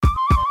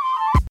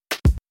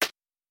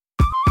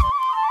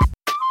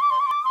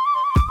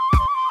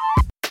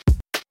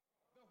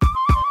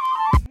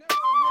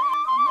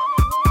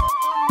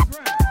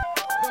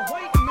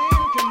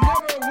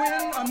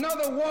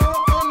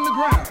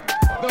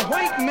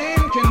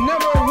man can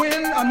never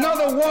win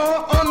another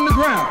war on the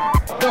ground.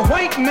 The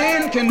white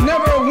man can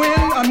never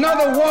win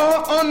another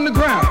war on the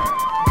ground.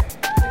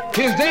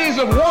 His days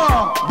of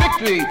war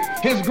victory,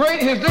 his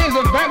days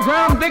of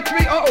background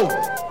victory are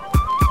over.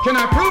 Can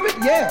I prove it?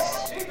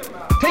 Yes.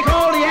 Take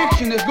all the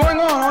action that's going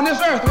on this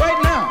earth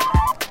right now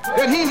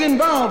that he's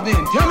involved in.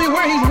 Tell me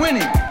where he's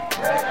winning.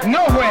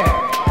 Nowhere.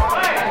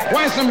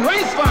 Why, some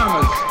rice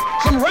farmers,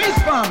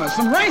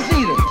 some rice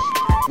eaters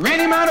ran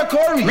him out of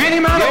Korea. Ran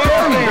him out of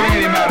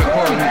Korea.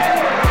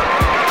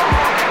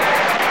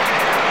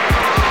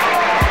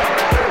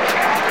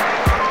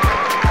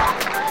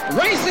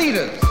 Rice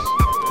eaters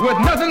with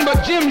nothing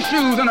but gym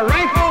shoes and a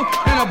rifle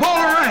and a bowl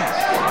of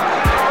rice.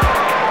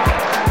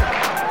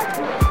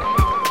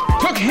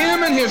 Took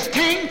him and his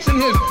tanks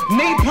and his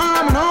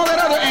napalm and all that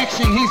other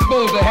action he's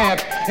supposed to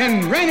have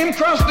and ran him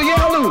across the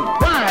Yalu.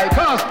 Why?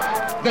 Because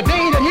the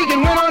day that he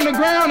can win on the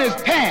ground is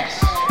past.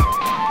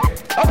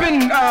 Up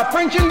in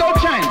French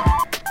Indochina,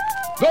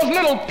 those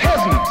little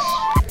peasants,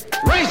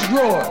 rice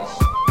growers,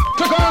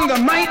 took on the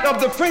might of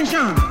the French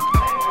army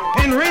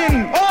and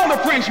ran all the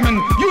Frenchmen.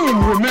 You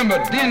remember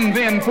Dien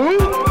Bien Phu?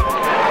 No.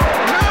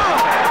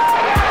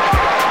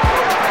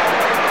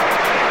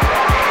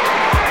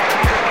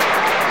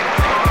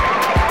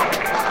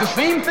 The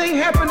same thing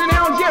happened in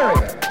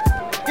Algeria,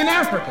 in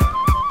Africa.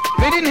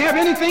 They didn't have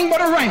anything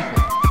but a rifle.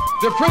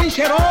 The French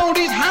had all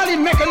these highly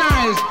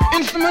mechanized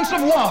instruments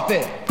of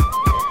warfare,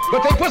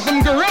 but they put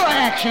some guerrilla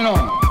action on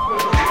them.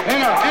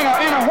 And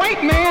a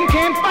white man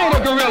can't fight a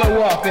guerrilla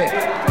warfare.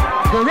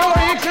 Guerrilla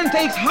action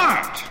takes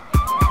heart,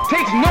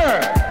 takes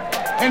nerve,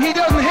 and he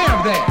doesn't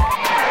have that.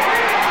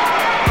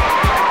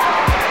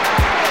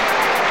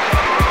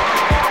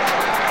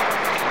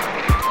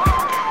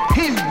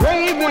 He's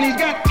brave when he's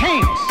got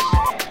tanks.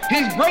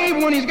 He's brave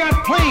when he's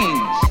got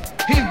planes.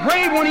 He's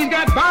brave when he's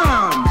got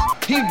bombs.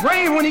 He's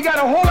brave when he got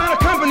a whole lot of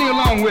company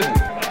along with him.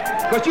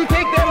 But you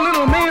take that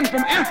little man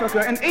from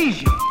Africa and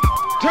Asia,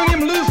 turn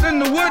him loose in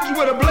the woods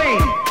with a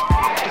blade.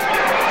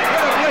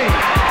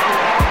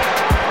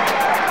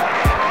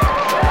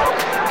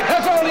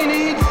 That's all he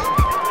needs.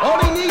 All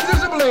he needs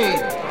is a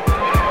blade.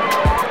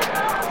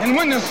 And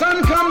when the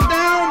sun comes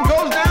down,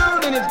 goes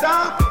down, and it's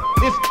dark,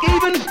 it's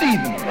even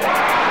Steven.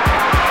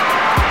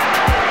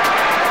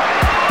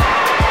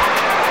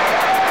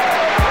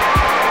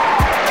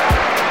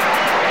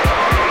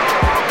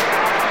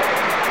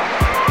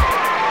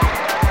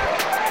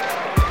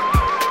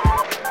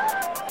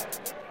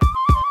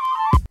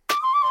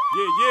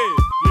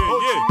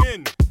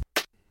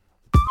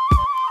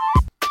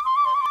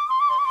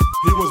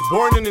 He was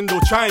born in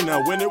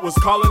Indochina when it was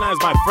colonized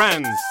by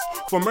France.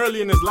 From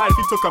early in his life,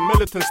 he took a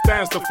militant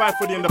stance to fight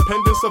for the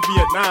independence of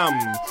Vietnam.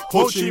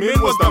 Ho Chi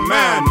Minh was the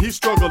man. He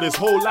struggled his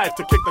whole life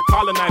to kick the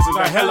colonizers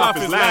the hell off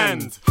his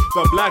land.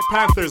 The Black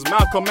Panthers,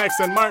 Malcolm X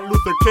and Martin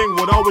Luther King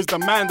would always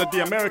demand that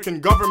the American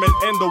government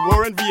end the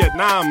war in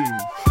Vietnam.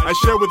 I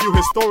share with you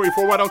his story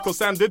for what Uncle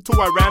Sam did to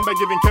Iran by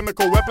giving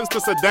chemical weapons to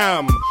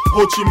Saddam.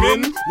 Ho Chi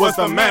Minh was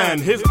the man.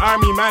 His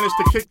army managed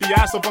to kick the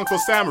ass of Uncle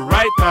Sam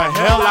right the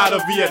hell out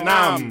of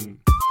Vietnam.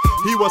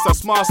 He was a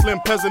small, slim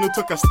peasant who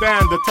took a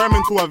stand,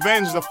 determined to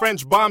avenge the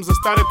French bombs that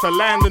started to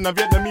land in a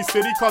Vietnamese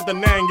city called Da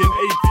Nang in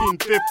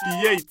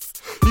 1858.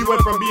 He went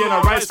from being a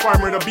rice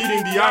farmer to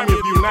beating the Army of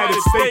the United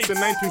States in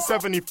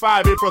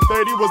 1975. April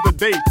 30 was the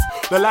date.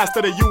 The last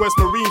of the U.S.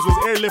 Marines was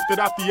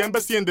airlifted off the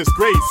embassy in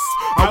disgrace.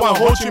 I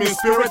want Ho Chi Minh's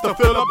spirit to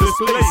fill up this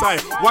place.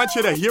 I want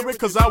you to hear it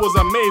cause I was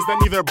amazed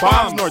that neither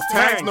bombs, nor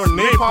tanks, nor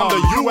napalm,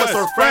 the U.S.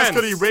 or France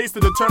could erase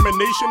the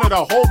determination of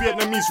the whole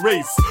Vietnamese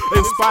race.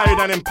 Inspired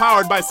and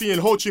empowered by seeing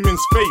Ho Chi Minh's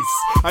face.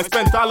 I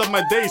spent all of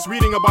my days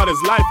reading about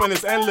his life and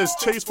his endless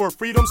chase for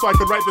freedom so I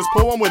could write this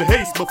poem with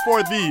haste.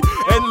 Before the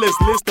endless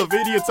list of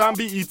idiots on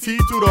BET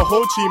to the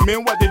Ho Chi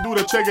Minh, what they do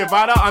to Che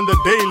Guevara on the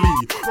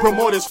daily.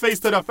 Promote his face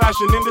to the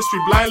fashion industry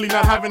blindly,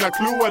 not having a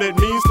clue what it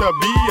means to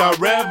be a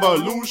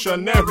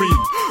revolutionary.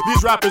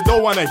 These rappers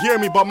don't wanna hear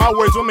me, but my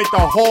words will make the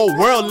whole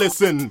world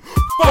listen.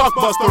 Fuck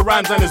Busta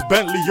Rhymes and his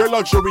Bentley. Your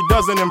luxury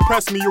doesn't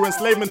impress me. Your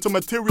enslavement to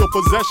material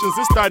possessions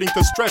is starting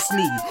to stress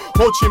me.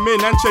 Ho Chi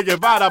Minh and Che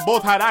Guevara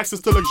both had access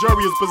to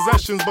luxurious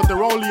possessions, but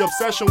their only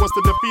obsession was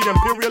to defeat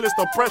imperialist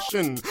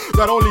oppression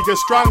that only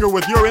gets stronger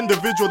with your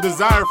individual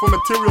desire for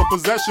material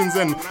possessions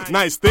and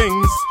nice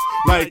things.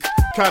 Like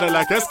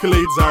Cadillac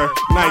Escalades are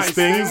nice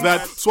things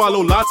that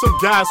swallow lots of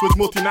gas, which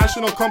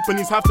multinational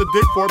companies have to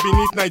dig for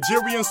beneath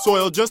Nigerian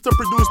soil just to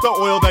produce the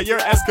oil that your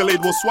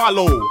Escalade will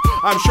swallow.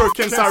 I'm sure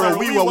Ken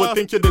Saro-Wiwa would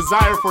think your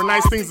desire for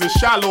nice things is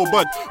shallow,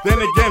 but then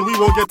again we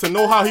will get to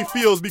know how he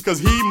feels because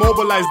he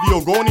mobilized the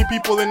Ogoni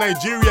people in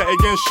Nigeria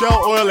against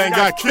Shell Oil and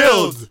got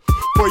killed.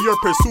 For your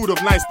pursuit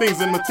of nice things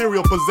and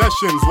material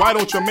possessions, why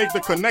don't you make the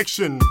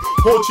connection?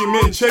 Ho Chi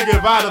Minh, Che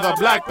Guevara, the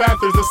Black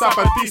Panthers, the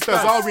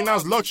Zapatistas all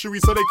renounce luxury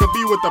so they could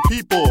be with the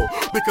people.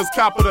 Because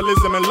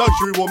capitalism and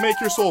luxury will make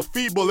your soul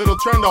feeble. It'll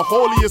turn the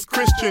holiest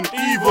Christian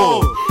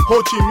evil.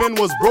 Ho Chi Minh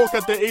was broke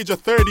at the age of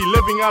 30,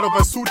 living out of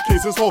a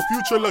suitcase. His whole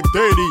future looked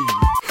dirty.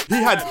 He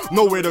had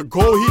nowhere to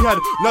go, he had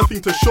nothing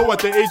to show at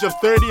the age of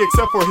 30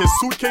 except for his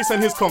suitcase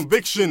and his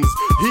convictions.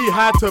 He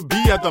had to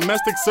be a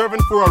domestic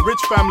servant for a rich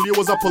family, it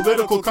was a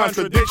political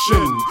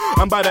contradiction.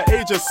 And by the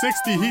age of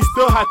 60, he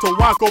still had to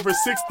walk over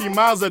 60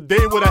 miles a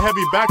day with a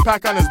heavy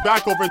backpack on his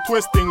back over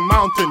twisting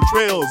mountain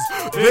trails.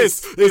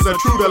 This is a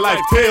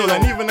true-to-life tale,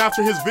 and even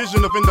after his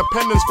vision of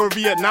independence for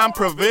Vietnam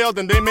prevailed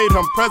and they made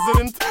him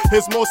president,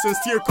 his most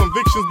sincere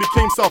convictions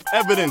became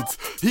self-evident.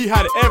 He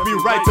had every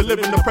right to live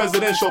in the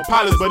presidential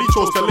palace, but he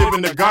chose to live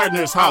in the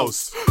gardener's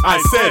house.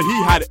 I said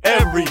he had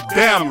every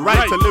damn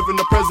right to live in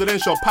the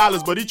presidential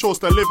palace, but he chose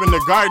to live in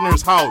the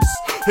gardener's house.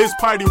 His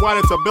party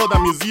wanted to build a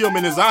museum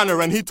in his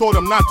honor, and he told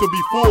them not to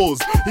be fools.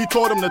 He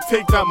told them to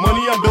take that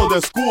money and build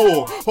a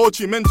school. Ho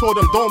Chi Minh told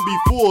them, don't be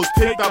fools,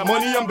 take that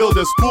money and build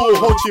a school.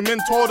 Ho Chi Minh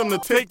told them to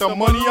take the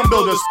money and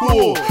build a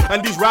school.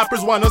 And these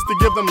rappers want us to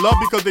give them love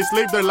because they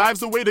slaved their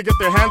lives away to get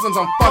their hands on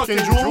some fucking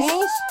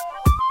jewels?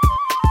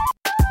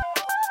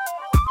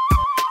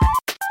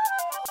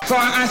 So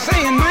I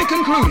say in my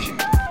conclusion,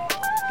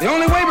 the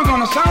only way we're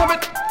going to solve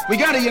it, we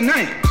got to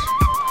unite.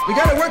 We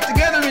got to work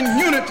together in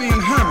unity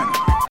and harmony.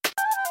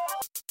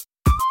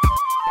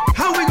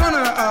 How are we going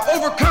to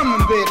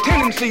overcome the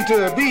tendency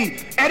to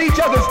be at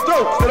each other's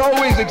throats that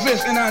always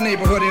exists in our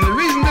neighborhood? And the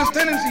reason this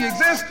tendency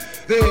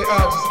exists,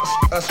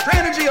 the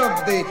strategy of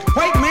the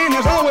white man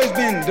has always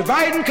been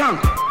divide and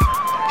conquer.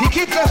 He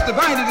keeps us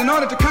divided in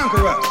order to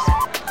conquer us.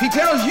 He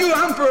tells you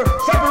I'm for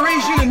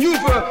separation and you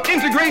for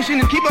integration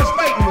and keep us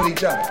fighting with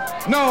each other.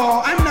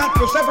 No, I'm not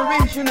for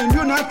separation and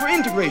you're not for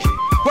integration.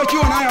 What you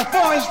and I are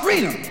for is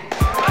freedom.